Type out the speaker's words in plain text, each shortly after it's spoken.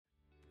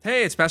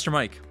Hey, it's Pastor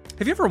Mike.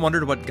 Have you ever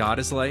wondered what God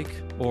is like,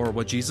 or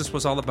what Jesus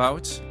was all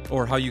about,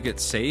 or how you get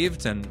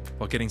saved and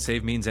what getting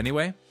saved means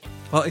anyway?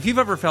 Well, if you've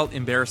ever felt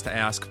embarrassed to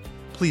ask,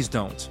 please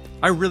don't.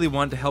 I really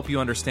want to help you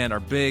understand our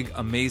big,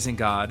 amazing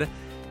God.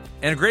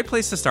 And a great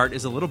place to start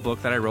is a little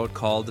book that I wrote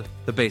called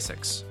The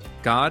Basics: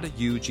 God,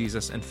 You,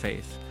 Jesus, and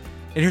Faith.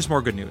 And here's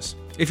more good news.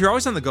 If you're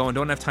always on the go and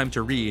don't have time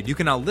to read, you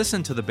can now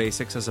listen to The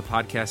Basics as a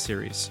podcast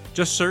series.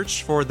 Just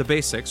search for The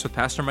Basics with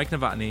Pastor Mike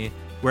Novotny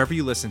wherever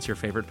you listen to your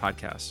favorite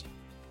podcasts.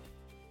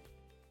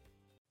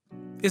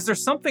 Is there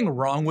something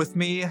wrong with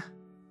me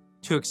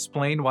to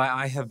explain why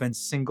I have been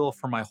single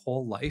for my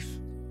whole life?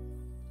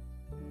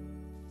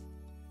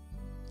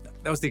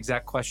 That was the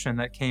exact question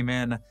that came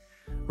in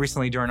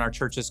recently during our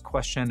church's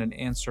question and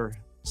answer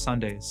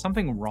Sunday. Is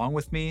something wrong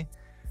with me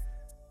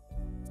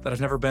that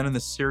I've never been in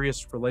this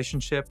serious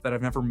relationship, that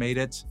I've never made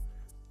it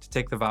to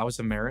take the vows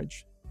of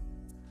marriage?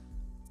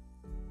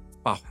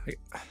 Wow,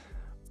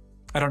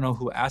 I don't know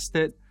who asked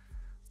it,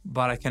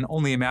 but I can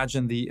only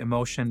imagine the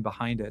emotion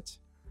behind it.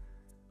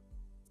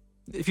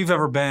 If you've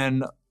ever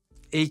been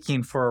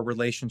aching for a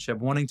relationship,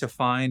 wanting to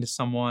find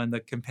someone, the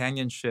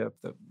companionship,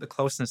 the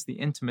closeness, the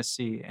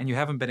intimacy, and you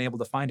haven't been able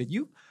to find it,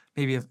 you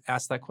maybe have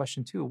asked that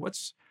question too.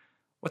 What's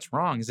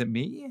wrong? Is it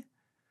me?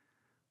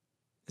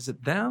 Is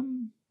it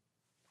them?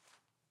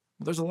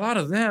 Well, there's a lot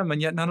of them,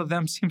 and yet none of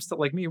them seems to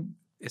like me.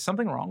 Is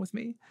something wrong with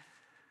me?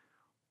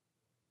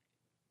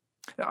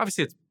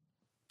 Obviously, it's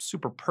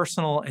super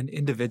personal and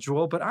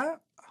individual, but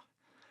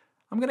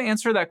I'm going to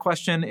answer that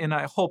question in,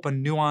 I hope, a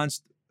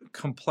nuanced,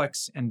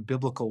 complex, and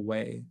biblical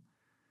way.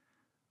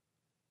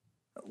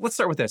 Let's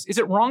start with this. Is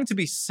it wrong to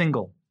be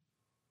single?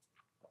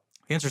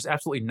 The answer is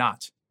absolutely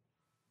not.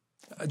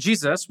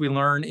 Jesus, we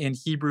learn in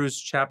Hebrews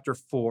chapter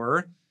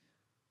 4,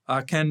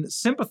 can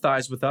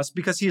sympathize with us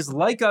because he is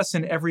like us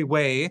in every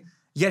way,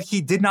 yet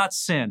he did not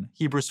sin.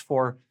 Hebrews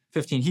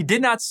 4:15. He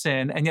did not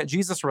sin, and yet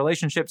Jesus'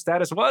 relationship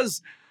status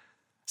was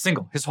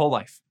single his whole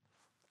life.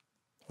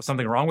 Was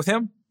something wrong with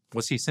him?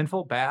 Was he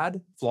sinful,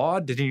 bad,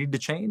 flawed? Did he need to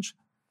change?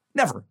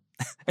 Never.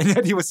 And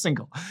yet he was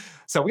single.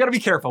 So we got to be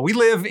careful. We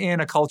live in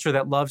a culture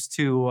that loves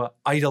to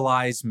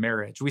idolize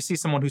marriage. We see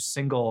someone who's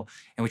single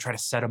and we try to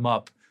set him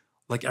up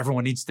like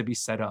everyone needs to be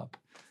set up.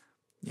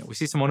 We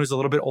see someone who's a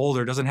little bit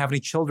older, doesn't have any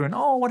children.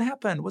 Oh, what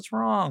happened? What's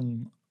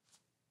wrong?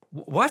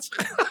 What?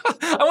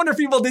 I wonder if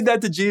people did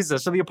that to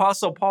Jesus or the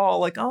Apostle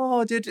Paul. Like,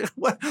 oh, did you?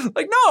 What?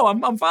 Like, no,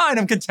 I'm fine.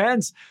 I'm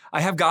content. I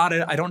have God.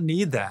 I don't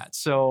need that.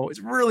 So it's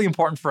really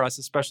important for us,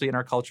 especially in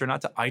our culture, not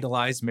to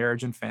idolize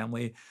marriage and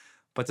family,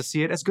 but to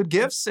see it as good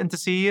gifts and to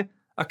see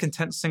a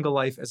content single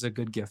life as a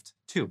good gift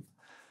too.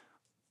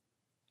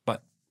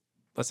 But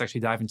let's actually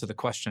dive into the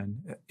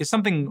question. Is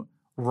something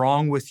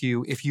wrong with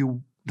you if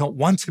you don't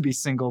want to be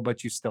single,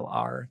 but you still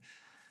are?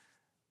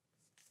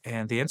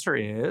 And the answer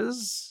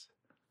is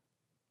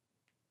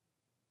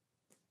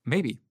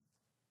maybe.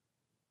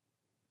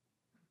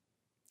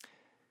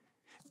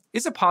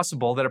 Is it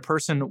possible that a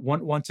person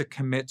won't want to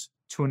commit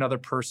to another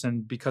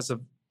person because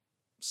of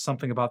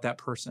something about that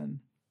person?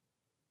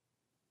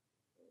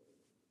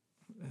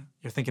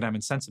 You're thinking I'm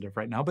insensitive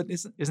right now, but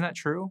isn't that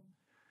true?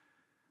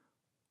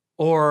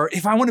 Or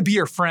if I want to be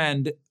your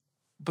friend,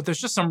 but there's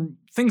just some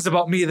things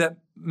about me that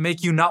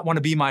make you not want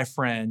to be my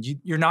friend.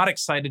 You're not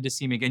excited to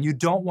see me again. You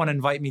don't want to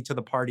invite me to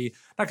the party,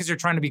 not because you're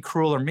trying to be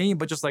cruel or mean,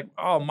 but just like,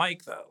 oh,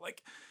 Mike,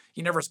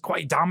 he never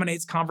quite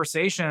dominates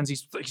conversations. He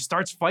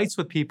starts fights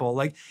with people.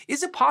 Like,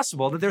 is it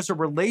possible that there's a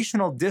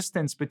relational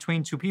distance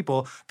between two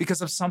people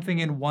because of something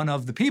in one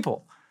of the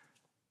people?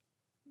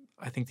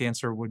 I think the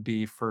answer would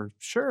be for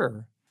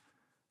sure.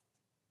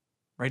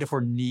 Right? If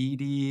we're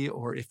needy,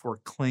 or if we're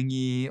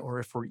clingy, or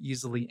if we're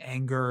easily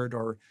angered,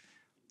 or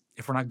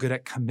if we're not good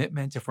at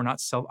commitment, if we're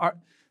not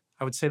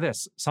I would say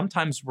this: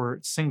 sometimes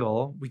we're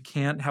single, we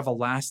can't have a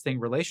lasting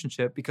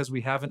relationship because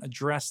we haven't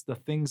addressed the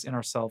things in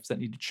ourselves that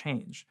need to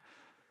change.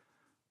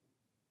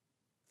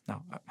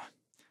 Now,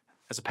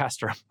 as a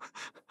pastor,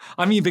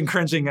 I'm even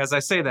cringing as I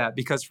say that,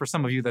 because for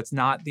some of you, that's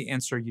not the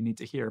answer you need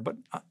to hear. But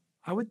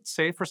I would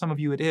say for some of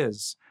you, it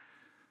is.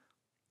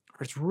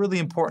 It's really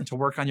important to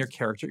work on your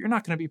character. You're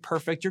not going to be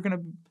perfect. You're going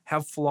to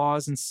have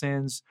flaws and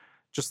sins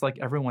just like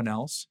everyone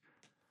else.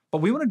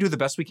 But we want to do the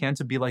best we can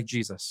to be like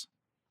Jesus.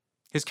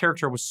 His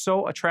character was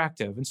so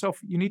attractive. And so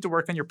if you need to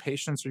work on your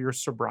patience or your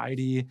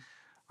sobriety,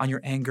 on your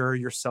anger,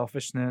 your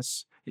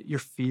selfishness, your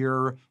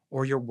fear,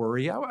 or your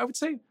worry, I would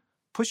say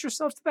push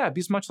yourself to that. Be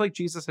as much like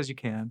Jesus as you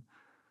can.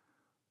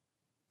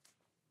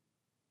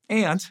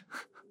 And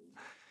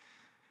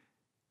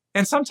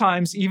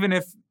sometimes, even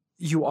if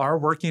you are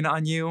working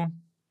on you,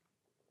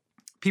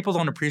 people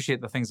don't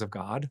appreciate the things of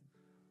God.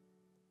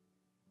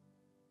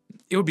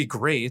 It would be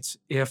great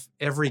if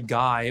every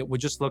guy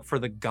would just look for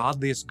the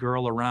godliest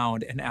girl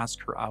around and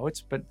ask her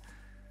out. But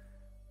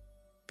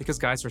because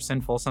guys are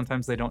sinful,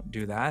 sometimes they don't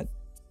do that.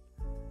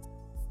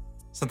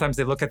 Sometimes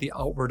they look at the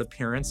outward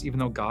appearance, even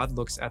though God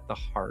looks at the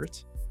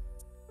heart.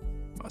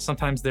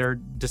 Sometimes they're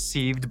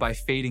deceived by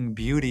fading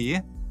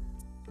beauty.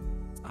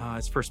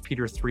 As 1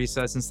 Peter 3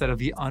 says, instead of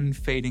the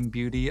unfading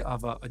beauty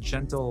of a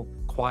gentle,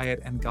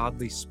 quiet, and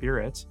godly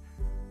spirit.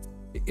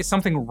 Is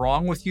something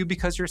wrong with you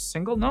because you're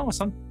single? No,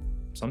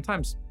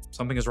 sometimes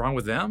something is wrong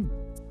with them.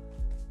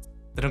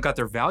 They don't got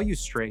their values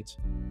straight.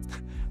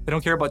 They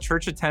don't care about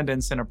church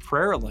attendance and a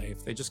prayer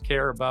life. They just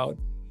care about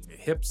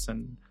hips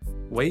and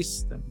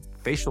waist and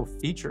facial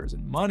features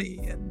and money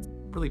and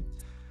really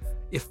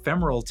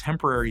ephemeral,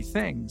 temporary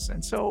things.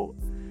 And so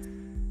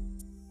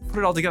put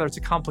it all together, it's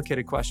a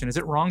complicated question. Is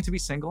it wrong to be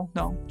single?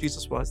 No,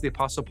 Jesus was. The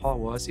Apostle Paul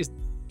was. Is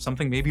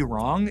something maybe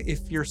wrong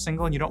if you're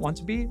single and you don't want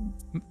to be?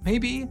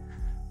 Maybe.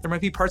 There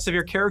might be parts of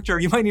your character.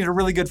 You might need a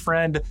really good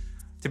friend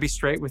to be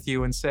straight with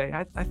you and say,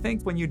 I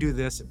think when you do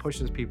this, it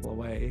pushes people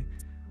away.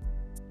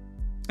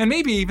 And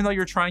maybe even though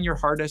you're trying your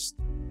hardest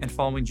and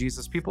following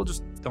Jesus, people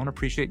just don't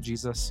appreciate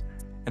Jesus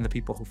and the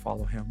people who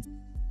follow him.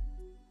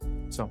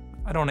 So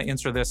I don't want to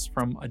answer this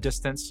from a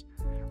distance.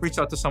 Reach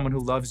out to someone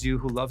who loves you,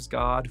 who loves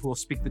God, who will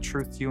speak the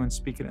truth to you and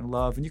speak it in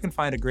love. And you can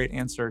find a great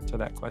answer to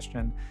that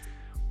question.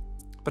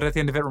 But at the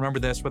end of it, remember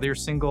this: whether you're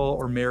single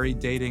or married,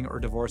 dating or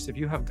divorced, if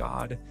you have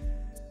God,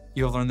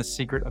 you'll learn the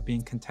secret of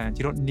being content.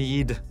 You don't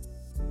need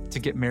to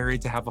get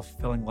married to have a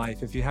fulfilling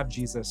life. If you have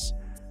Jesus,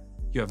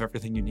 you have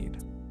everything you need.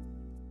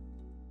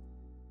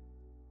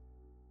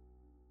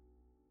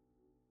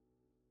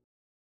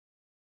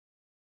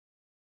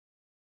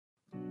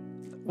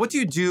 What do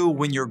you do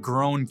when your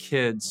grown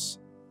kids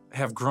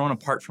have grown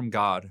apart from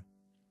God?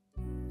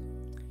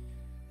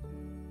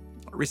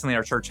 Recently,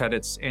 our church had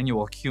its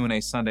annual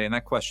Q&A Sunday, and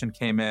that question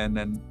came in,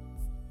 and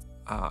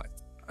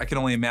I can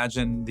only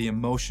imagine the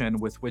emotion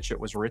with which it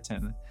was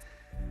written.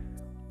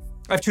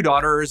 I have two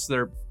daughters.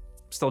 They're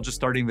still just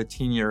starting the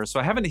teen years, so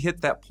I haven't hit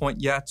that point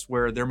yet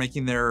where they're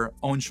making their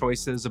own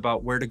choices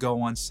about where to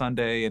go on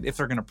Sunday and if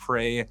they're going to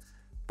pray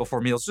before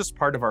meals. It's just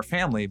part of our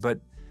family, but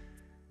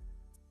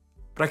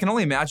I can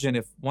only imagine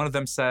if one of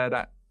them said,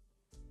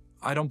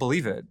 I don't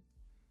believe it.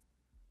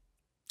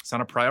 It's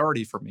not a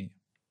priority for me.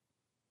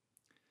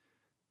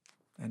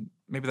 And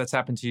maybe that's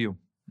happened to you.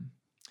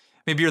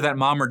 Maybe you're that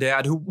mom or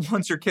dad who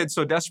wants your kids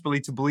so desperately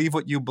to believe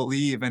what you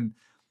believe and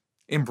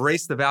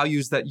embrace the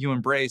values that you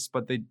embrace,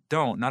 but they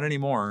don't, not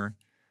anymore.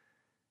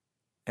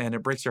 And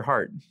it breaks your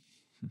heart.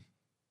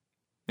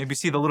 Maybe you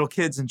see the little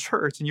kids in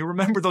church and you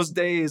remember those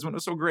days when it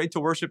was so great to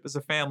worship as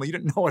a family. You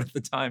didn't know it at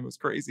the time. It was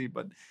crazy,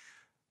 but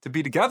to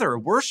be together,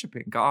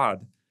 worshiping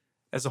God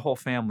as a whole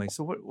family.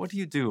 So what do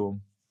you do?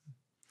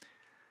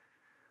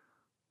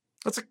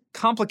 That's a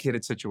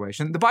complicated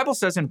situation. The Bible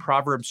says in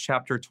Proverbs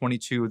chapter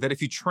 22 that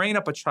if you train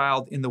up a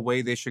child in the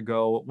way they should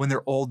go, when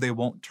they're old, they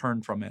won't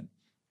turn from it.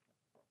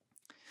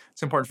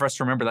 It's important for us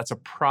to remember that's a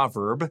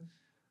proverb,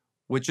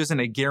 which isn't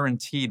a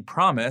guaranteed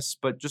promise,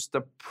 but just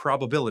a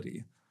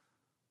probability.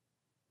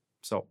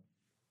 So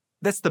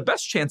that's the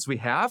best chance we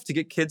have to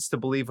get kids to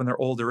believe when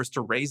they're older, is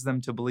to raise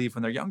them to believe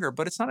when they're younger,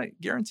 but it's not a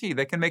guarantee.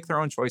 They can make their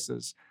own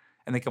choices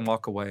and they can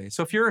walk away.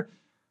 So if you're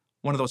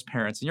one of those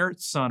parents and your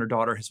son or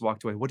daughter has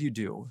walked away, what do you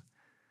do?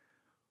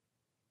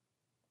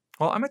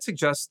 Well, I might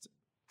suggest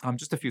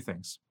just a few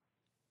things.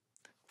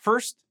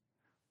 First,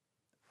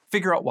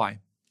 figure out why.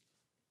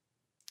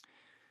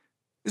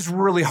 It's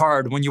really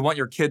hard when you want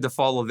your kid to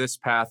follow this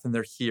path and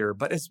they're here,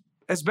 but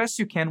as best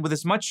you can, with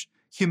as much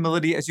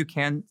humility as you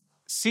can,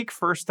 seek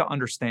first to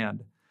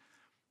understand.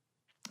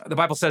 The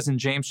Bible says in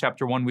James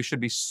chapter 1, we should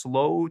be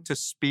slow to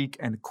speak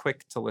and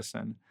quick to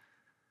listen.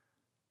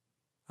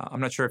 I'm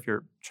not sure if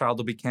your child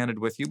will be candid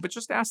with you, but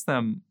just ask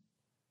them,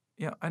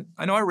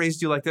 I know I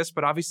raised you like this,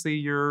 but obviously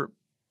you're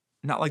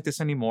not like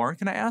this anymore.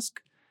 Can I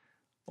ask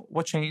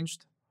what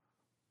changed?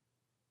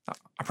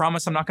 I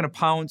promise I'm not going to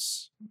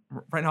pounce.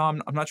 Right now,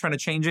 I'm not trying to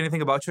change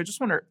anything about you. I just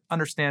want to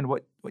understand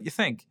what you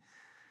think.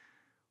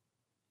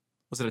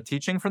 Was it a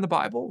teaching from the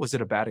Bible? Was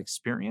it a bad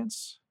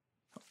experience?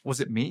 Was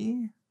it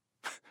me?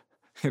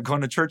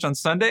 Going to church on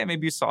Sunday,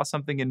 maybe you saw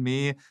something in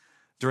me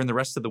during the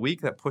rest of the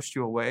week that pushed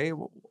you away.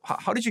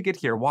 How did you get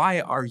here?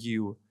 Why are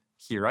you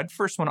here? I'd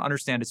first want to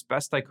understand as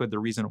best I could the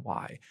reason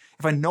why.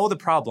 If I know the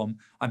problem,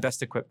 I'm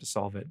best equipped to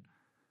solve it.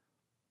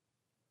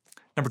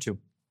 Number two,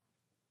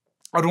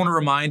 I'd want to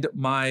remind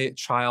my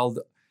child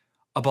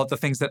about the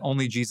things that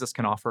only Jesus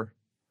can offer.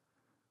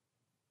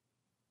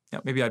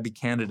 Maybe I'd be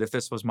candid if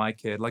this was my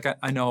kid. Like,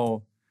 I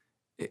know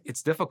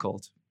it's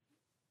difficult.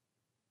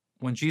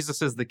 When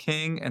Jesus is the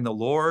King and the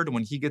Lord,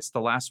 when he gets the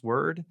last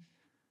word,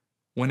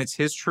 when it's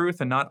his truth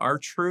and not our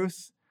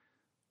truth,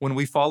 when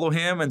we follow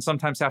him and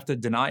sometimes have to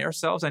deny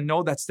ourselves, I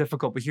know that's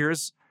difficult, but I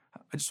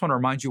just want to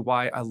remind you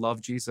why I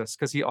love Jesus,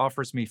 because he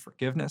offers me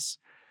forgiveness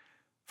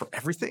for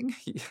everything.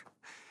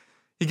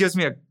 He gives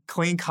me a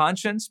clean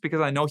conscience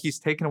because I know he's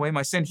taken away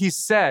my sin. He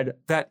said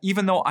that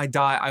even though I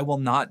die, I will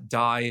not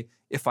die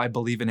if I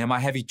believe in him. I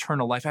have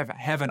eternal life. I have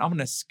heaven. I'm going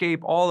to escape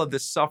all of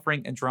this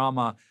suffering and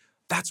drama.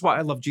 That's why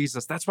I love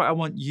Jesus. That's why I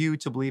want you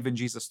to believe in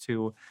Jesus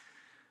too.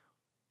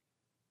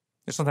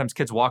 Sometimes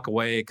kids walk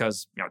away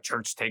because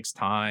church takes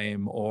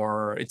time,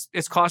 or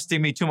it's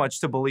costing me too much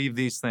to believe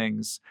these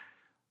things.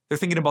 They're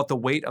thinking about the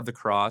weight of the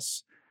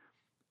cross,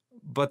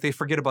 but they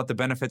forget about the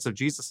benefits of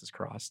Jesus'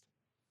 cross.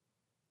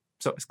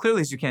 So as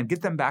clearly as you can,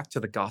 get them back to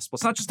the gospel.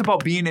 It's not just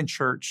about being in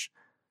church.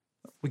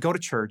 We go to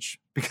church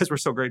because we're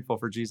so grateful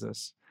for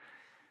Jesus.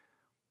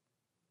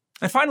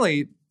 And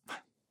finally,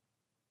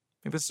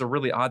 maybe this is a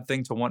really odd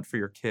thing to want for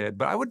your kid,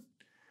 but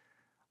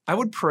I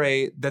would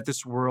pray that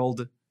this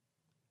world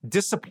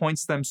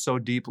disappoints them so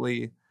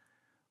deeply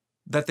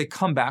that they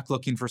come back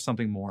looking for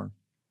something more.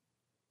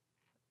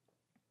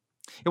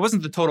 It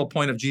wasn't the total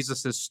point of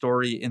Jesus'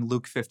 story in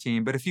Luke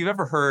 15, but if you've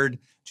ever heard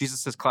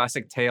Jesus'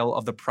 classic tale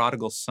of the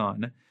prodigal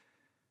son,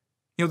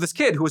 this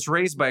kid who was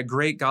raised by a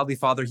great godly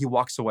father, he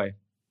walks away.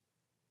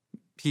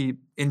 He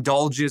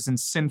indulges in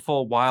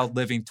sinful, wild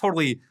living,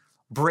 totally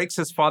breaks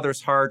his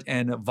father's heart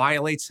and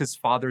violates his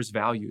father's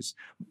values.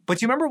 But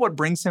do you remember what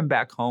brings him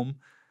back home?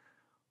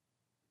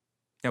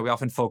 We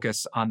often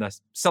focus on the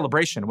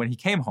celebration when he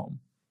came home.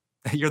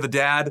 You're the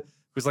dad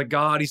who's like,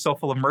 God, he's so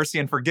full of mercy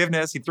and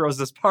forgiveness. He throws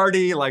this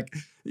party, like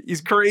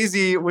he's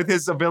crazy with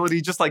his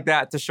ability just like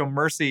that to show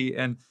mercy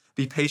and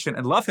be patient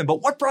and love him.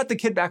 But what brought the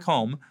kid back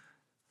home?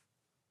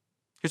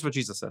 Here's what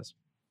Jesus says.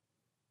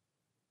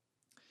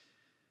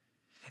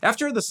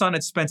 After the son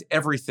had spent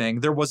everything,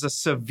 there was a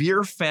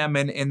severe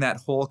famine in that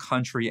whole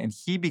country, and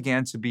he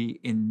began to be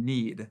in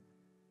need.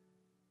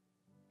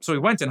 So he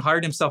went and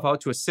hired himself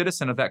out to a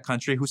citizen of that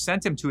country who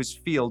sent him to his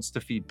fields to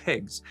feed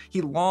pigs.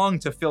 He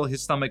longed to fill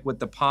his stomach with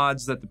the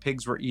pods that the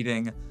pigs were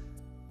eating,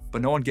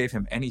 but no one gave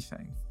him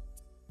anything.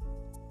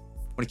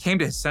 When he came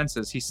to his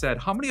senses, he said,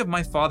 "How many of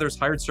my father's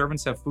hired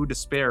servants have food to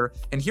spare?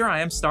 And here I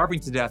am starving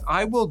to death.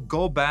 I will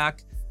go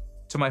back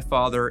to my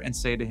father and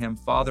say to him,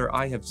 'Father,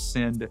 I have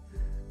sinned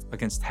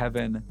against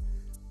heaven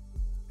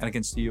and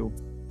against you.'"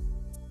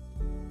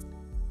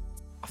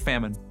 A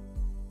famine,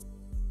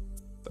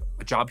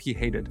 a job he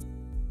hated,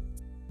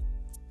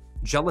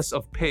 jealous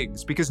of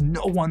pigs because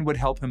no one would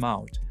help him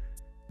out.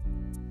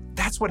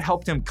 That's what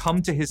helped him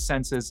come to his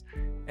senses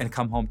and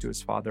come home to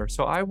his father.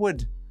 So I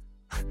would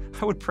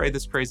pray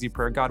this crazy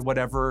prayer: God,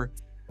 whatever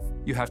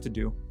you have to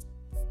do.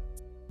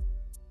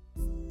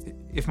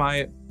 If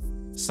my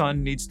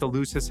son needs to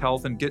lose his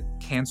health and get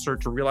cancer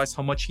to realize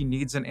how much he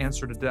needs an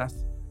answer to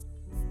death,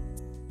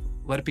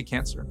 let it be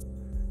cancer.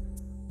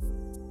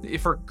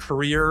 If her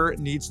career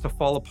needs to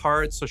fall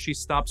apart so she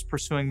stops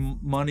pursuing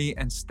money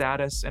and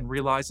status and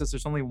realizes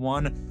there's only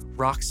one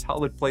rock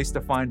solid place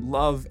to find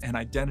love and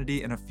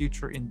identity and a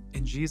future in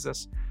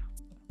Jesus,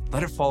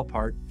 let it fall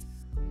apart.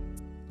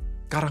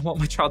 God, I want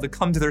my child to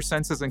come to their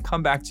senses and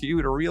come back to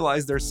you, to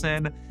realize their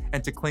sin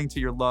and to cling to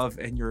your love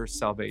and your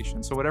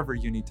salvation. So whatever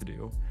you need to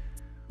do.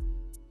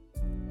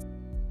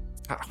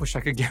 I wish I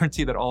could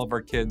guarantee that all of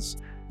our kids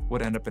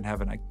would end up in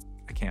heaven. I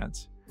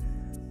can't.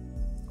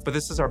 But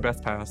this is our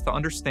best path, to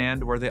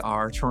understand where they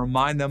are, to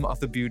remind them of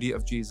the beauty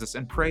of Jesus,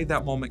 and pray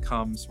that moment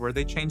comes where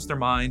they change their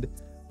mind,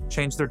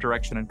 change their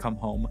direction, and come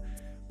home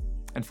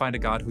and find a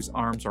God whose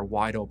arms are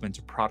wide open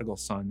to prodigal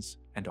sons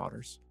and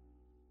daughters.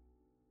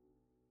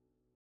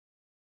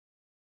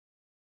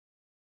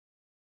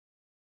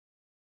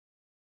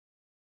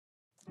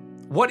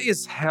 What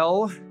is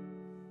hell,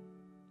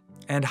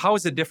 and how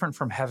is it different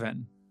from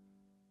heaven?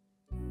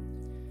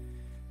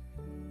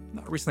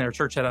 Recently, our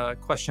church had a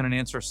question and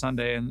answer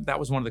Sunday, and that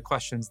was one of the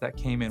questions that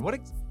came in. What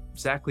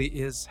exactly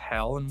is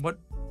hell, and what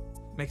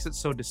makes it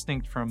so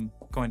distinct from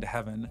going to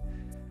heaven?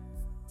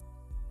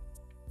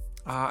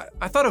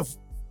 I thought of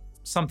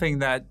something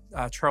that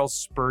Charles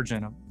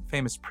Spurgeon, a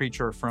famous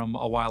preacher from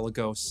a while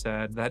ago,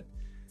 said, that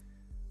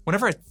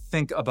whenever I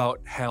think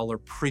about hell or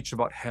preach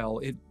about hell,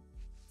 it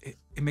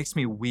makes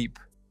me weep.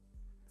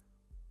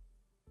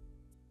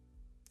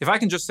 If I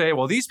can just say,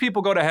 well, these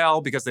people go to hell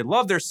because they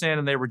love their sin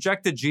and they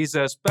rejected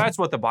Jesus, that's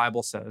what the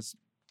Bible says,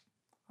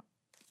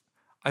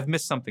 I've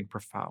missed something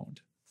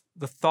profound.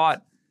 The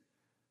thought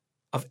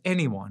of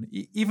anyone,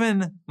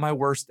 even my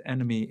worst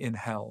enemy in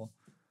hell,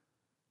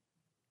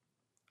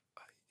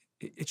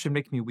 it should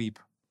make me weep.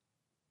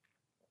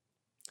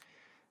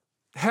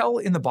 Hell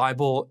in the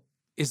Bible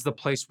is the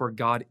place where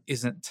God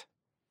isn't.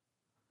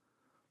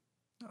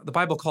 The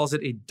Bible calls it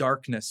a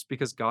darkness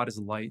because God is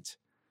light,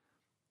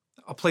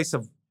 a place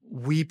of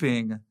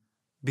weeping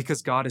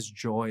because God is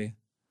joy,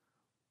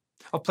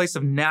 a place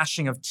of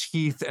gnashing of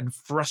teeth and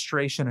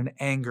frustration and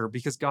anger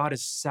because God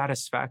is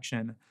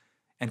satisfaction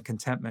and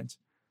contentment.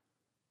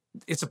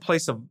 It's a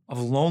place of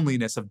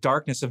loneliness, of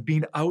darkness, of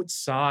being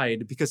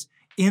outside because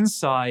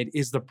inside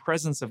is the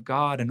presence of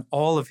God and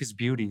all of his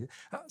beauty.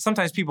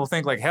 Sometimes people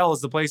think like hell is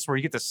the place where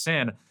you get to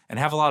sin and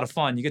have a lot of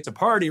fun. You get to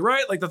party,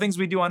 right? Like the things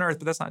we do on earth,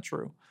 but that's not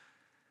true.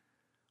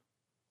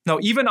 No,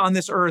 even on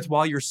this earth,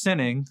 while you're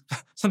sinning,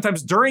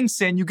 sometimes during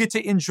sin, you get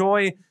to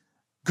enjoy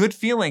good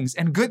feelings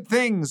and good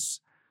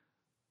things,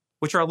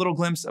 which are a little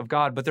glimpse of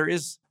God, but there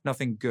is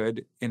nothing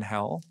good in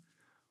hell.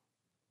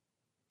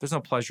 There's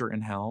no pleasure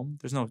in hell.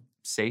 There's no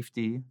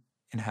safety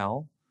in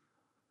hell.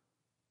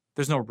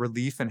 There's no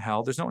relief in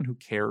hell. There's no one who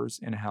cares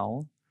in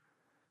hell.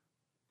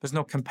 There's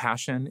no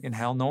compassion in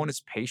hell. No one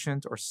is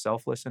patient or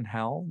selfless in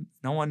hell.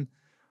 No one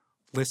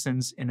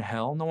listens in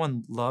hell. No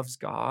one loves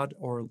God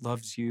or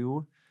loves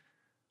you.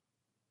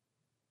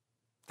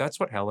 That's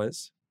what hell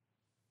is.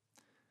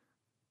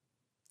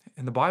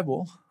 And the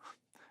Bible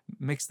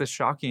makes this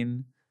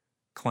shocking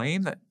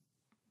claim that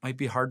might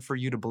be hard for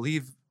you to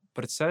believe,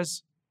 but it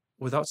says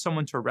without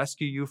someone to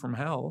rescue you from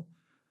hell,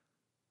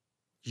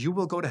 you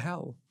will go to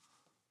hell.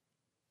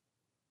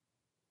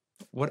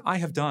 What I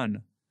have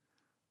done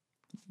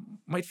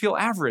might feel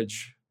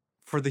average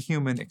for the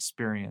human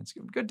experience.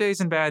 Good days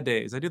and bad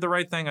days. I do the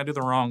right thing, I do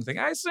the wrong thing.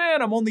 I sin,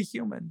 I'm only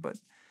human. But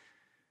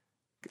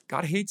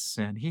God hates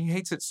sin. He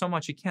hates it so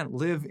much he can't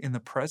live in the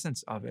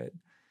presence of it.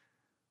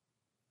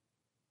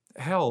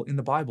 Hell in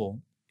the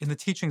Bible, in the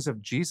teachings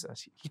of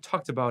Jesus, he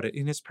talked about it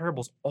in his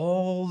parables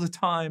all the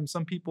time.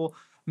 Some people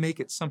make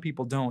it, some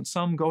people don't.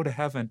 Some go to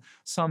heaven,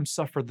 some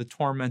suffer the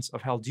torments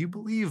of hell. Do you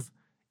believe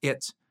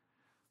it?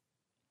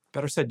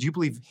 Better said, do you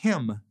believe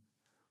him?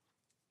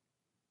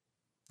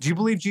 Do you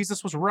believe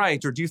Jesus was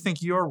right, or do you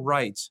think you're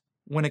right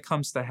when it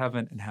comes to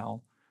heaven and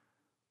hell?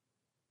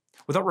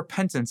 Without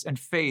repentance and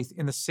faith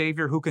in the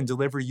Savior who can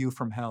deliver you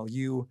from hell,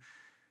 you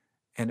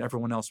and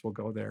everyone else will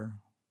go there.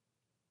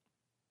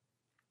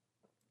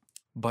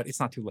 But it's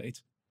not too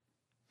late.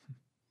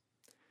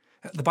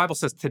 The Bible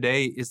says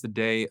today is the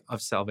day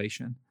of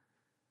salvation.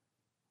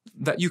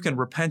 That you can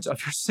repent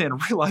of your sin,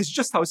 realize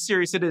just how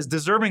serious it is,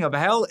 deserving of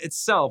hell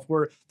itself,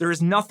 where there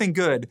is nothing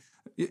good.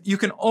 You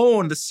can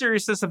own the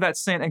seriousness of that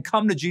sin and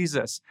come to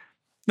Jesus,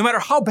 no matter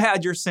how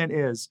bad your sin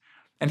is,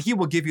 and he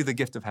will give you the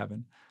gift of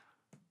heaven.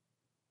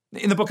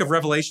 In the book of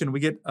Revelation, we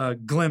get a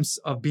glimpse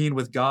of being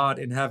with God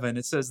in heaven.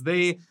 It says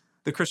the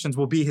Christians,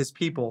 will be his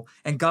people,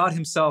 and God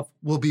himself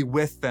will be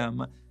with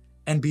them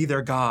and be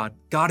their God.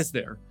 God is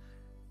there.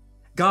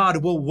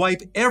 God will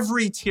wipe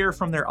every tear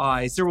from their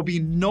eyes. There will be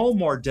no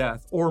more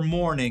death or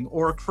mourning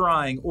or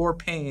crying or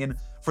pain,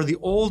 for the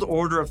old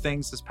order of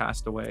things has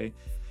passed away.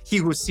 He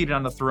who is seated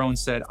on the throne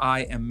said,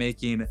 I am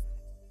making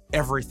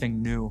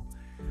everything new.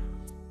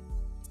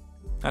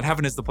 And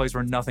heaven is the place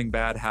where nothing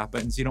bad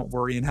happens. You don't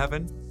worry in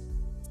heaven.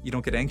 You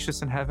don't get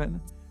anxious in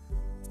heaven.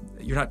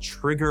 You're not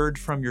triggered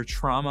from your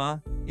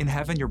trauma in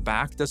heaven. Your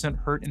back doesn't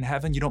hurt in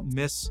heaven. You don't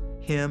miss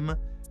him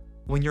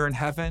when you're in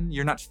heaven.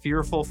 You're not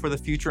fearful for the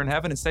future in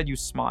heaven. Instead, you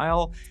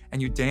smile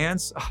and you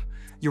dance.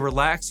 You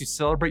relax, you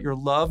celebrate, you're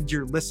loved,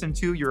 you're listened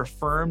to, you're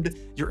affirmed,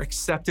 you're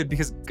accepted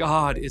because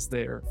God is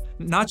there.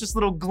 Not just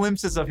little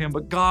glimpses of him,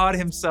 but God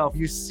himself.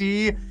 You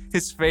see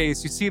his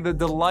face, you see the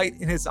delight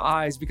in his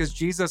eyes because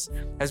Jesus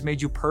has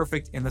made you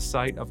perfect in the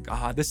sight of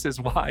God. This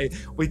is why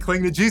we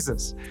cling to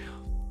Jesus.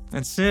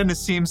 And sin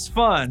seems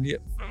fun.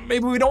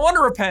 Maybe we don't want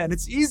to repent.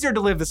 It's easier to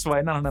live this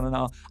way. No.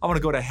 I want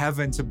to go to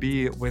heaven to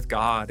be with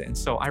God. And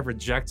so I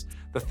reject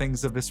the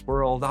things of this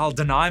world. I'll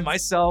deny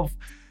myself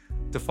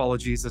to follow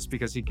Jesus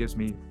because he gives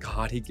me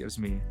God. He gives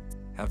me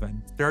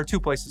heaven. There are two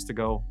places to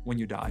go when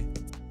you die.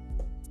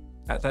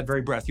 At that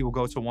very breath, you will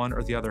go to one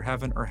or the other,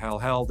 heaven or hell.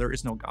 Hell, there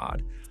is no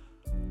God.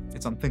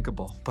 It's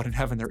unthinkable. But in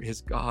heaven, there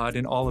is God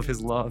in all of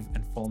his love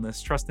and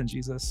fullness. Trust in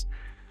Jesus.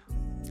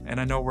 And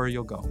I know where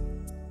you'll go.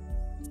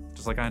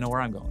 Just like I know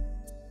where I'm going.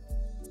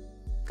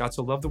 God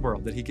so loved the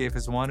world that he gave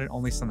his one and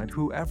only Son, that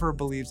whoever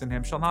believes in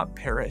him shall not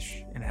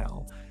perish in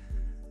hell,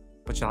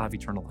 but shall have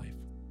eternal life.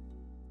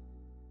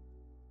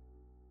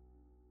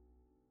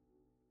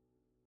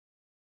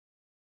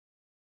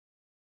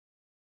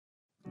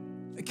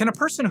 Can a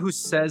person who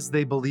says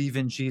they believe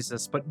in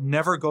Jesus but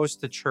never goes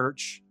to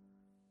church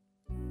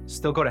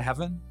still go to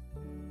heaven?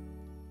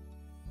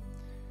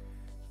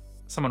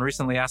 Someone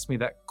recently asked me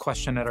that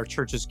question at our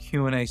church's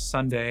Q&A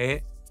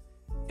Sunday,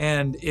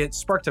 and it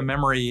sparked a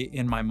memory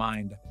in my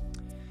mind.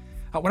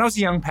 When I was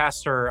a young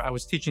pastor, I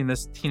was teaching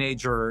this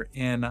teenager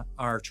in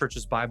our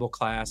church's Bible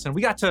class, and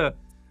we got to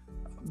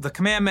the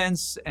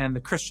commandments and the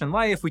Christian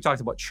life. We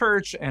talked about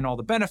church and all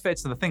the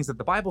benefits and the things that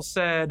the Bible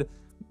said.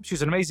 She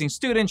was an amazing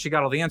student. She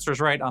got all the answers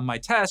right on my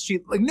test. She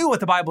knew what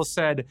the Bible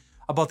said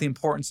about the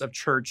importance of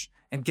church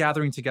and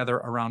gathering together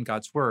around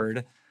God's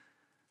word.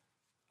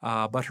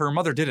 But her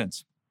mother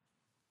didn't.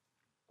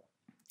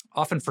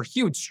 Often for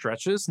huge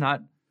stretches,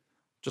 not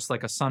just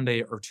like a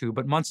Sunday or two,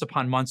 but months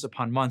upon months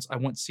upon months, I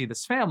wouldn't see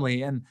this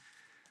family. And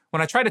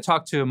when I tried to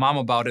talk to mom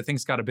about it,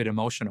 things got a bit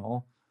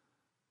emotional.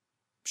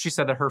 She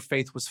said that her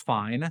faith was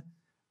fine.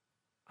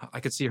 I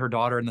could see her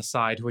daughter on the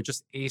side who had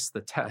just aced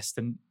the test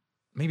and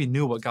maybe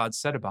knew what God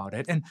said about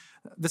it. And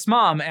this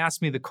mom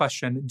asked me the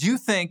question, do you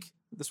think,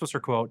 this was her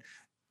quote,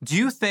 do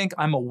you think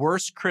I'm a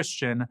worse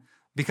Christian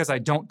because I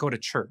don't go to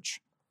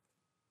church?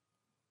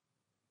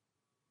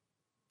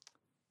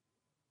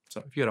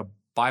 So if you had a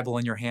Bible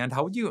in your hand,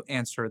 how would you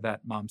answer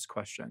that mom's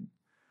question?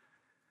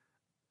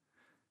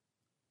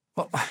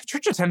 Well,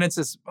 church attendance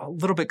is a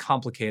little bit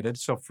complicated,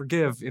 so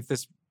forgive if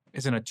this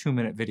isn't a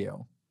 2-minute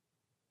video.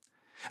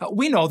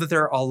 We know that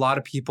there are a lot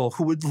of people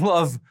who would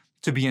love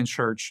to be in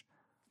church,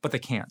 but they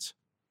can't.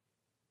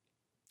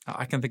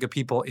 I can think of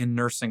people in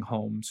nursing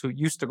homes who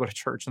used to go to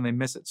church and they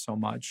miss it so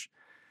much.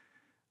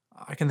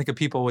 I can think of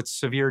people with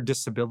severe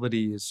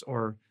disabilities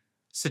or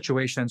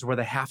situations where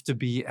they have to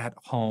be at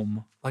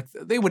home. Like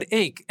they would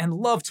ache and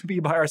love to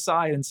be by our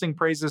side and sing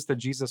praises to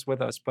Jesus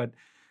with us, but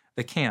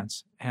they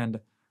can't.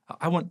 And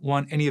I wouldn't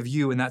want any of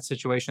you in that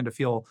situation to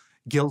feel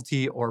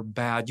guilty or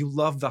bad. You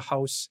love the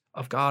house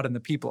of God and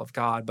the people of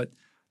God, but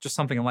just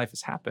something in life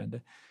has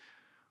happened.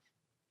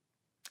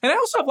 And I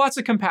also have lots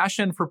of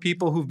compassion for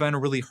people who've been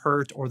really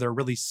hurt or they're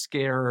really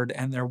scared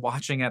and they're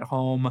watching at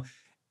home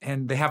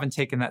and they haven't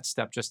taken that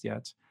step just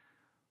yet.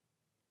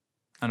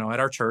 I know at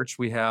our church,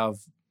 we have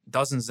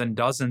dozens and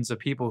dozens of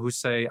people who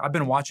say, I've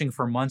been watching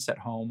for months at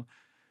home.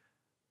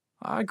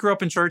 I grew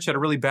up in church, had a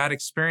really bad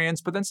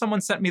experience, but then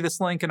someone sent me this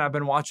link and I've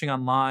been watching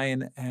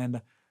online,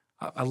 and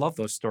I love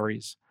those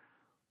stories.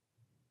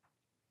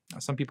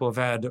 Some people have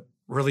had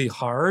really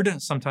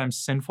hard, sometimes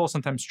sinful,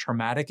 sometimes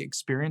traumatic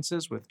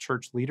experiences with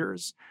church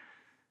leaders.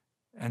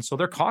 And so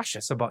they're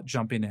cautious about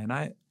jumping in.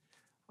 I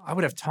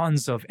would have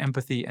tons of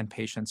empathy and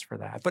patience for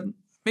that. But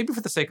maybe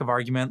for the sake of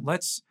argument,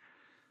 let's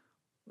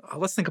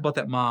think about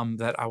that mom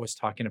that I was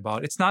talking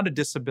about. It's not a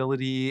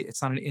disability.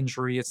 It's not an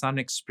injury. It's not an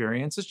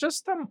experience. It's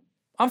just,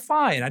 I'm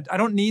fine. I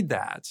don't need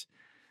that.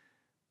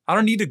 I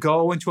don't need to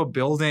go into a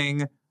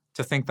building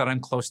to think that I'm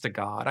close to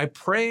God. I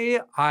pray,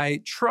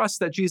 I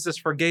trust that Jesus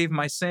forgave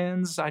my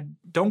sins. I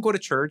don't go to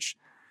church.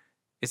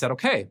 Is that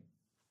okay?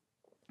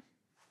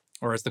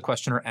 Or as the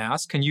questioner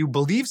asks, can you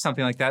believe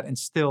something like that and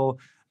still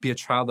be a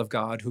child of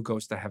God who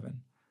goes to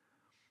heaven?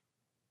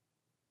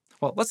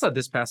 Well, let's let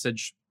this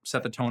passage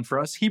set the tone for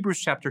us. Hebrews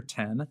chapter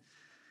 10.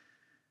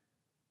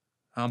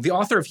 The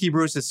author of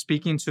Hebrews is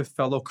speaking to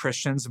fellow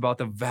Christians about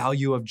the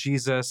value of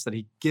Jesus, that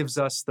he gives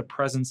us the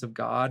presence of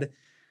God.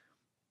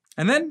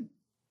 And then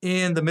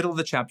in the middle of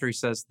the chapter, he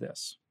says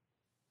this: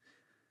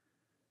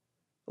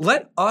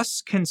 let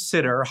us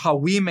consider how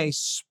we may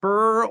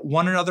spur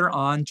one another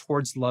on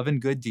towards love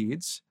and good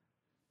deeds,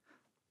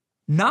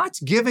 not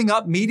giving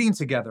up meeting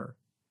together,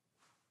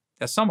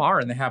 as some are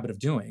in the habit of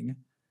doing,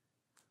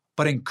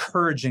 but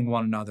encouraging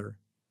one another,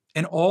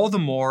 and all the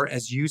more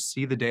as you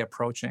see the day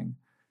approaching.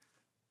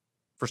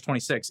 Verse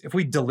 26, if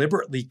we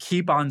deliberately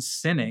keep on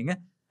sinning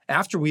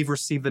after we've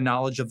received the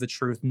knowledge of the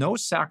truth, no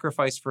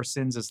sacrifice for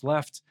sins is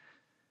left,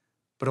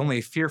 but only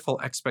a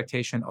fearful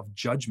expectation of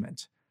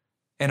judgment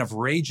and of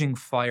raging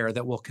fire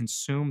that will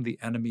consume the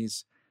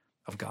enemies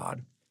of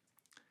God.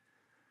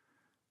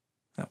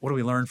 Now, what do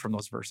we learn from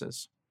those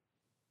verses?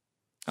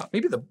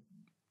 Maybe the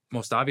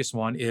most obvious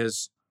one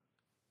is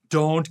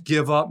don't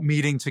give up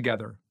meeting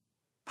together,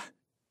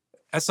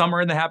 as some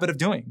are in the habit of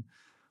doing.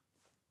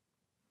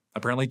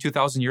 Apparently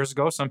 2,000 years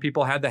ago, some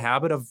people had the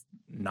habit of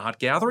not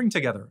gathering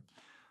together.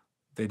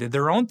 They did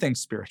their own thing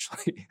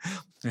spiritually.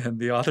 And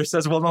the author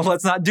says, well, no,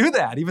 let's not do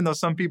that. Even though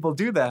some people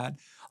do that,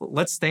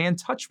 let's stay in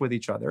touch with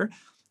each other.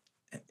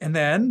 And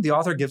then the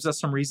author gives us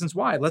some reasons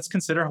why. Let's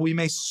consider how we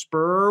may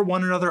spur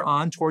one another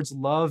on towards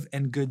love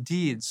and good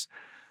deeds.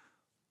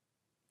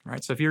 All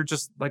right, so if you're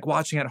just like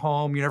watching at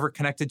home, you're never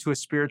connected to a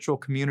spiritual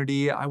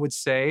community, I would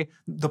say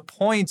the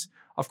point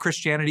of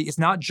Christianity is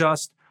not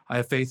just, I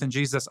have faith in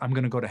Jesus, I'm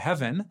going to go to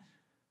heaven.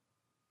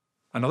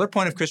 Another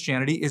point of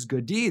Christianity is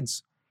good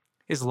deeds,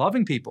 is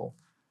loving people,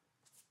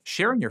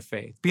 sharing your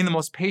faith, being the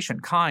most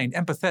patient, kind,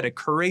 empathetic,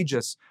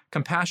 courageous,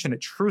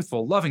 compassionate,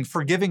 truthful, loving,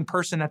 forgiving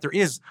person that there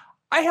is.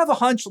 I have a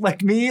hunch,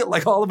 like me,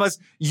 like all of us,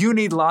 you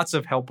need lots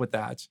of help with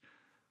that.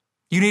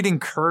 You need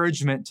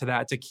encouragement to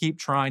that, to keep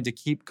trying, to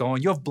keep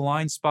going. You have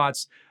blind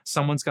spots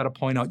someone's got to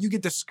point out. You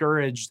get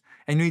discouraged,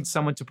 and you need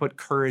someone to put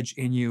courage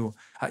in you.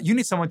 You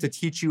need someone to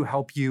teach you,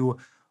 help you,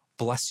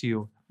 bless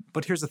you.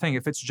 But here's the thing,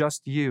 if it's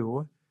just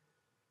you,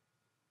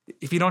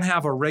 if you don't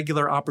have a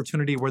regular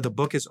opportunity where the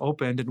book is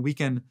opened and we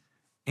can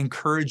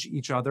encourage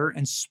each other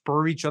and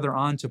spur each other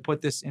on to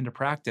put this into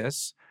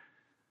practice,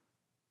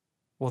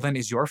 well, then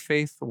is your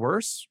faith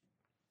worse?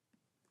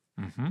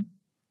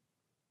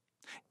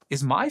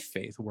 Is my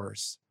faith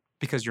worse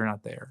because you're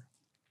not there?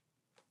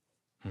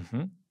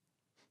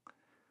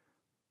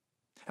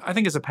 I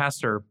think as a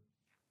pastor,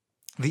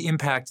 the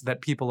impact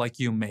that people like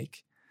you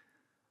make,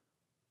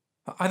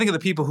 I think of the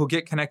people who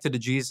get connected to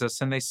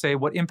Jesus and they say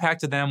what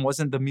impacted them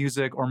wasn't the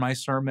music or my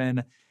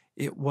sermon,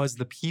 it was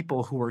the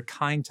people who were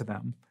kind to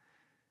them.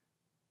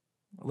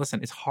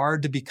 Listen, it's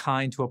hard to be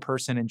kind to a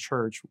person in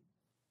church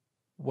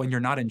when you're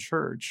not in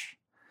church.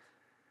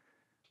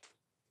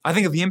 I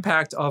think of the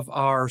impact of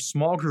our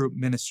small group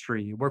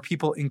ministry, where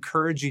people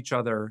encourage each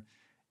other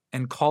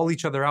and call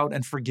each other out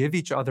and forgive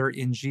each other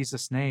in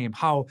Jesus' name,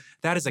 how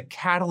that is a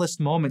catalyst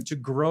moment to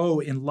grow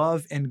in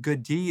love and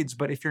good deeds.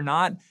 But if you're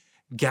not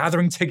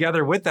gathering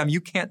together with them,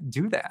 you can't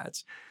do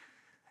that.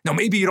 Now,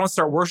 maybe you don't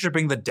start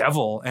worshiping the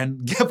devil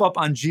and give up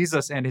on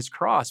Jesus and his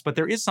cross, but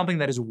there is something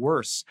that is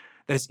worse,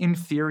 that is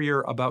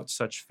inferior about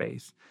such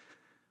faith.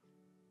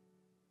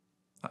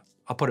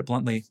 I'll put it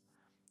bluntly.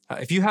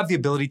 If you have the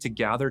ability to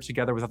gather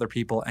together with other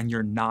people and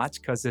you're not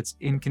because it's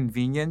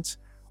inconvenient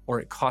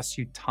or it costs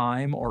you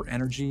time or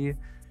energy,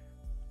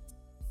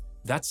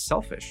 that's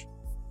selfish.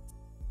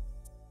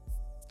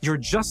 You're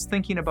just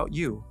thinking about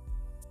you.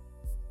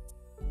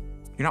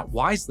 You're not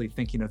wisely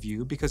thinking of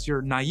you because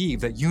you're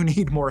naive that you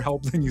need more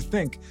help than you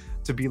think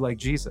to be like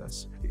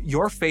Jesus.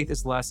 Your faith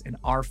is less and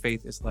our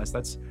faith is less.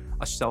 That's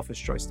a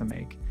selfish choice to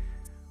make.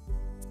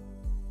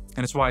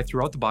 And it's why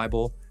throughout the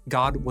Bible,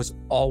 God was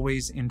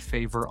always in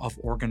favor of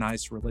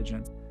organized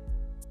religion.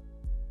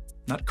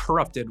 Not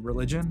corrupted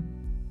religion,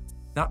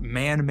 not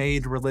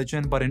man-made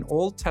religion, but in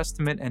Old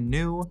Testament and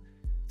New,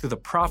 through the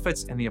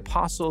prophets and the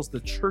apostles, the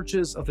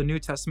churches of the New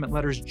Testament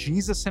letters,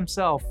 Jesus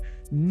himself,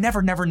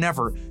 never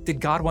did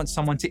God want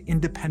someone to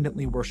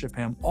independently worship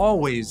him,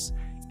 always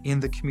in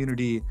the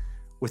community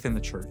within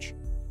the church.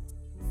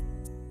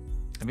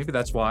 And maybe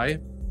that's why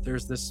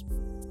there's this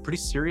pretty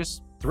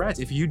serious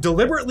threat. If you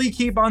deliberately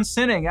keep on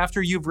sinning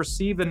after you've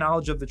received the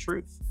knowledge of the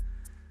truth,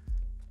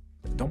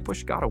 don't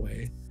push God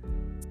away.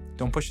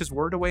 Don't push his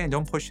word away, and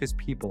don't push his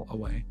people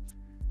away.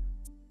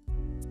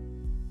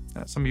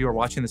 Some of you are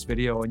watching this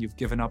video and you've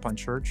given up on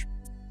church.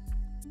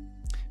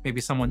 Maybe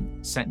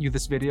someone sent you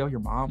this video, your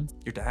mom,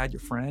 your dad, your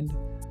friend,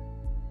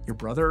 your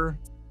brother,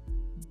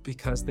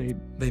 because they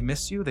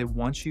miss you, they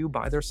want you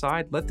by their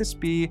side. Let this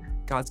be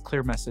God's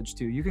clear message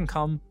to you. You can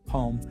come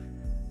home.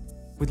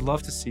 We'd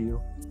love to see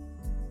you.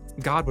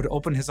 God would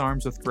open his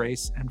arms with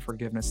grace and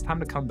forgiveness. Time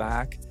to come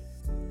back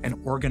and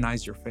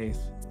organize your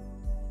faith,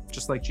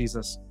 just like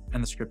Jesus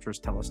and the scriptures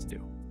tell us to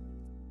do.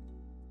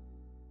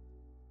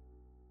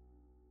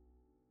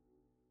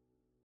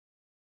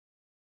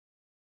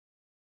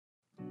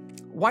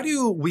 Why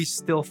do we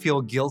still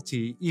feel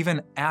guilty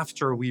even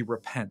after we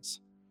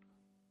repent?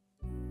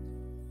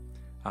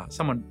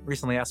 Someone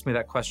recently asked me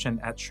that question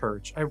at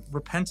church. I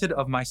repented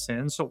of my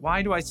sins, so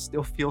why do I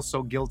still feel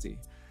so guilty?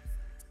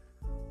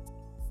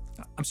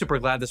 I'm super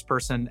glad this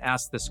person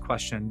asked this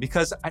question,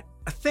 because I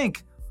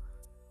think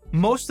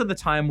most of the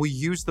time we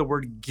use the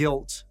word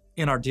guilt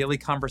in our daily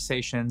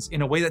conversations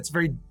in a way that's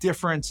very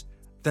different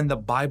than the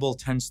Bible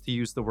tends to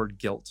use the word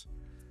guilt.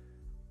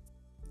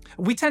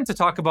 We tend to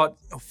talk about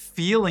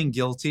feeling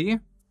guilty.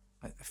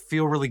 I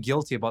feel really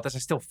guilty about this. I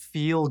still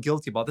feel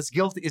guilty about this.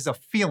 Guilt is a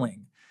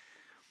feeling.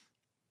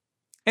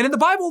 And in the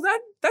Bible,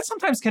 that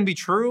sometimes can be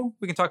true.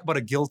 We can talk about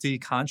a guilty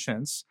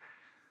conscience.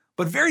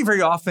 But very,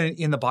 very often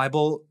in the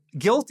Bible,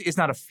 guilt is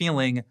not a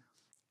feeling,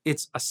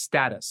 it's a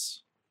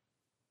status.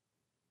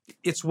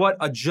 It's what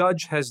a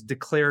judge has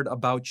declared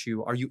about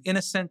you. Are you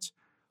innocent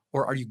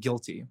or are you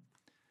guilty?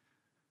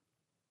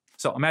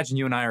 So imagine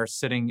you and I are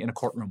sitting in a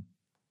courtroom.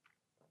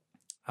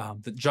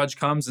 The judge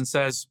comes and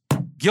says,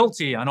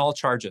 guilty on all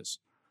charges.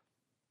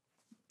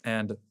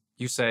 And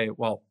you say,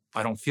 well,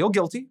 I don't feel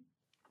guilty.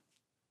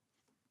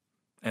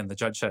 And the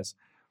judge says,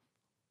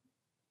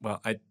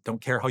 well, I don't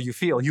care how you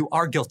feel. You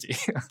are guilty.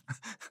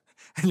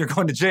 And you're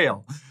going to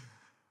jail,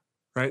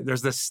 right?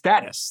 There's this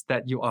status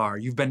that you are.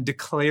 You've been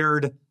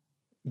declared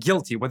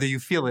guilty, whether you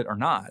feel it or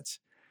not.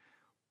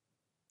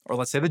 Or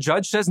let's say the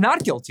judge says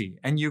not guilty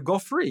and you go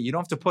free. You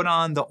don't have to put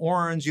on the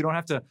orange. You don't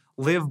have to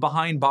live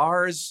behind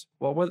bars.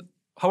 Well,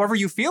 however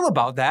you feel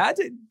about that,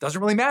 it doesn't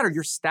really matter.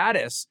 Your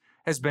status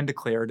has been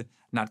declared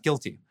not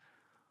guilty.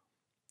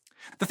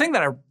 The thing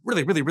that I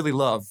really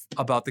love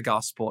about the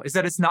gospel is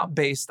that it's not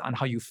based on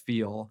how you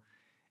feel.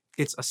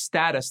 It's a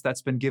status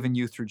that's been given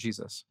you through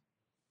Jesus.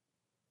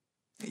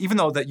 Even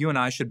though that you and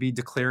I should be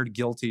declared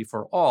guilty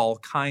for all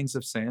kinds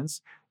of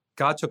sins,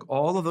 God took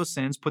all of those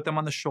sins, put them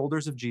on the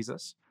shoulders of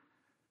Jesus.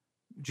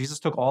 Jesus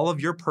took all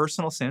of your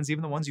personal sins,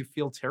 even the ones you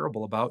feel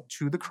terrible about,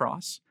 to the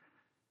cross.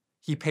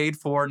 He paid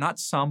for not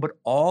some, but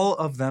all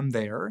of them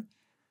there.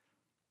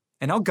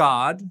 And now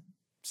God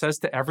says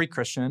to every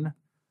Christian,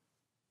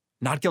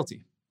 not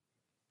guilty,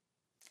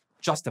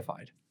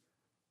 justified.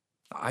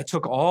 I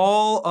took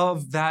all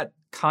of that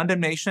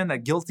condemnation,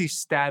 that guilty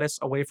status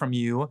away from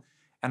you,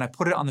 and I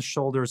put it on the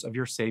shoulders of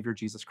your Savior,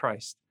 Jesus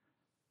Christ.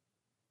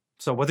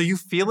 So whether you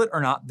feel it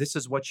or not, this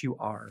is what you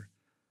are.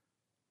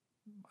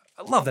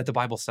 I love that the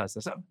Bible says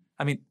this.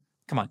 I mean,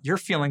 come on, your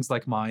feelings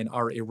like mine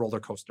are a roller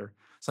coaster.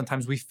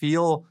 Sometimes we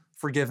feel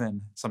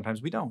forgiven.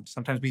 Sometimes we don't.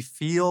 Sometimes we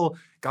feel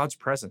God's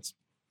presence.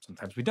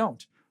 Sometimes we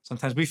don't.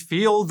 Sometimes we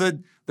feel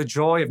the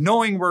joy of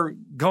knowing we're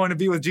going to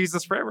be with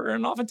Jesus forever,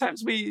 and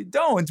oftentimes we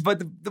don't. But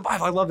the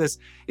Bible, I love this.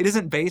 It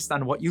isn't based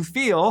on what you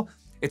feel.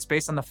 It's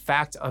based on the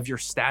fact of your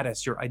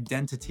status, your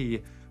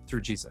identity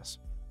through Jesus.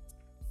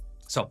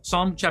 So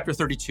Psalm chapter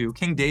 32,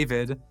 King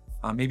David,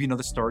 maybe you know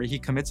the story. He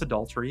commits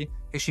adultery.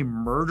 He actually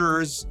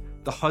murders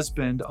the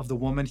husband of the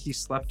woman he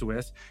slept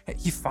with.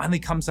 He finally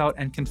comes out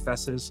and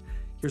confesses.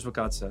 Here's what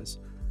God says.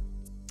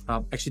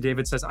 Actually,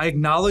 David says, I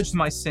acknowledged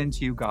my sin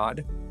to you,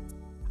 God.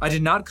 I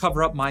did not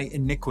cover up my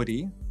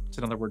iniquity. It's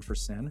another word for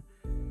sin.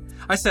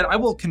 I said, I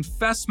will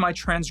confess my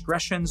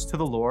transgressions to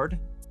the Lord.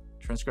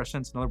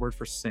 Transgressions, another word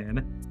for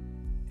sin.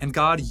 And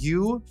God,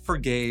 you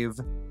forgave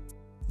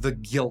the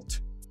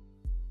guilt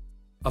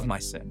of my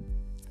sin.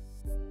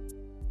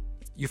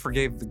 You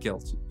forgave the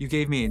guilt. You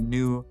gave me a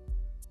new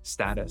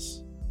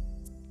status.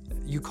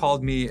 You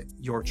called me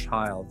your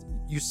child.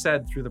 You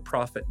said through the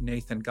prophet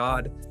Nathan,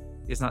 God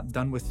is not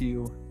done with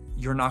you.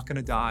 You're not going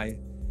to die.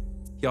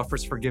 He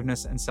offers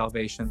forgiveness and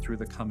salvation through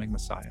the coming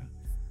Messiah.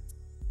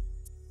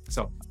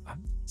 So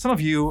some of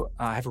you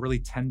have a really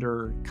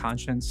tender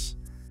conscience,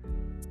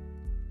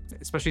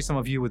 especially some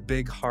of you with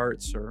big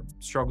hearts or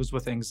struggles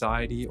with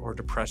anxiety or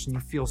depression. You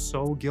feel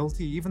so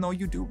guilty, even though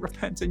you do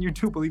repent and you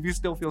do believe, you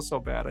still feel so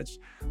bad. I just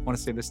want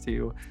to say this to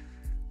you.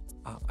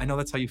 I know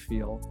that's how you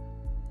feel,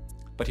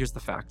 but here's the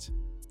fact.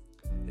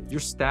 Your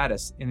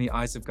status in the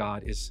eyes of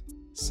God is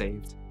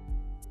saved,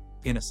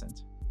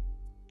 innocent,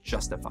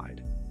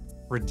 justified,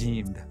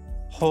 redeemed,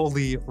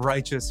 holy,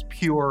 righteous,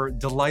 pure,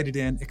 delighted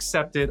in,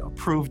 accepted,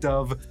 approved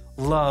of,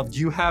 loved.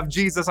 You have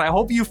Jesus. I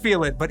hope you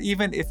feel it, but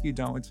even if you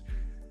don't,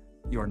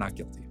 you are not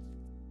guilty.